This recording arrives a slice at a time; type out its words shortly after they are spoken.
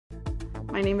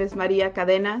My name is Maria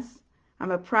Cadenas.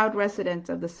 I'm a proud resident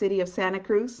of the city of Santa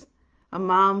Cruz, a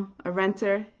mom, a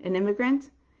renter, an immigrant,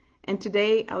 and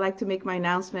today I'd like to make my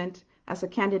announcement as a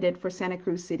candidate for Santa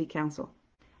Cruz City Council.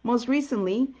 Most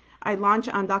recently, I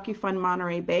launched on DocuFund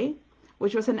Monterey Bay,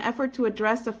 which was an effort to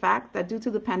address the fact that due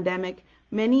to the pandemic,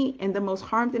 many and the most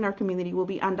harmed in our community will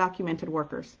be undocumented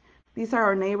workers. These are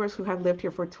our neighbors who have lived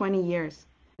here for 20 years.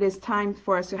 It is time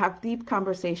for us to have deep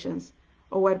conversations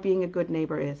on what being a good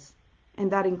neighbor is, and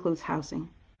that includes housing.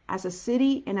 As a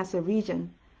city and as a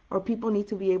region, our people need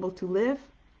to be able to live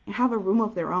and have a room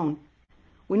of their own.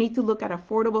 We need to look at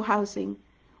affordable housing.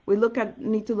 We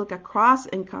need to look at cross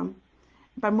income.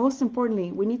 But most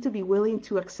importantly, we need to be willing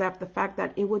to accept the fact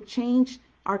that it will change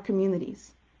our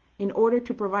communities in order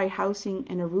to provide housing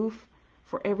and a roof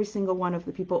for every single one of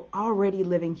the people already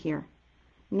living here.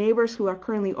 Neighbors who are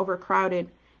currently overcrowded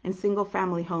in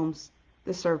single-family homes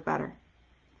deserve better.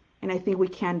 And I think we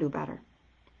can do better.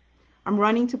 I'm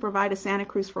running to provide a Santa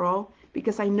Cruz for all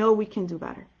because I know we can do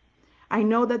better. I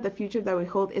know that the future that we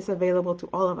hold is available to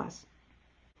all of us.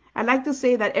 I'd like to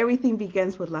say that everything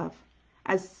begins with love.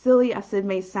 As silly as it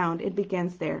may sound, it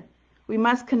begins there. We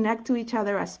must connect to each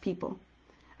other as people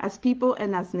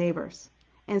and as neighbors,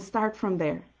 and start from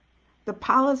there. The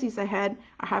policies ahead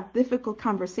have difficult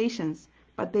conversations,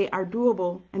 but they are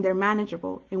doable and they're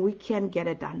manageable, and we can get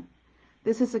it done.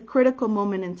 This is a critical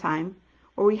moment in time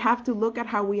where we have to look at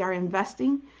how we are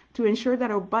investing to ensure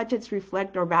that our budgets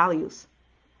reflect our values.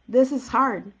 This is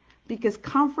hard because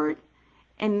comfort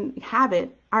and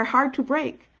habit are hard to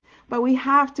break, but we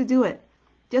have to do it.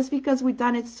 Just because we've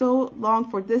done it so long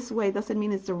for this way doesn't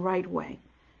mean it's the right way.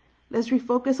 Let's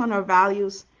refocus on our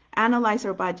values, analyze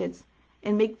our budgets,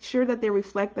 and make sure that they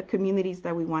reflect the communities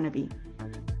that we want to be.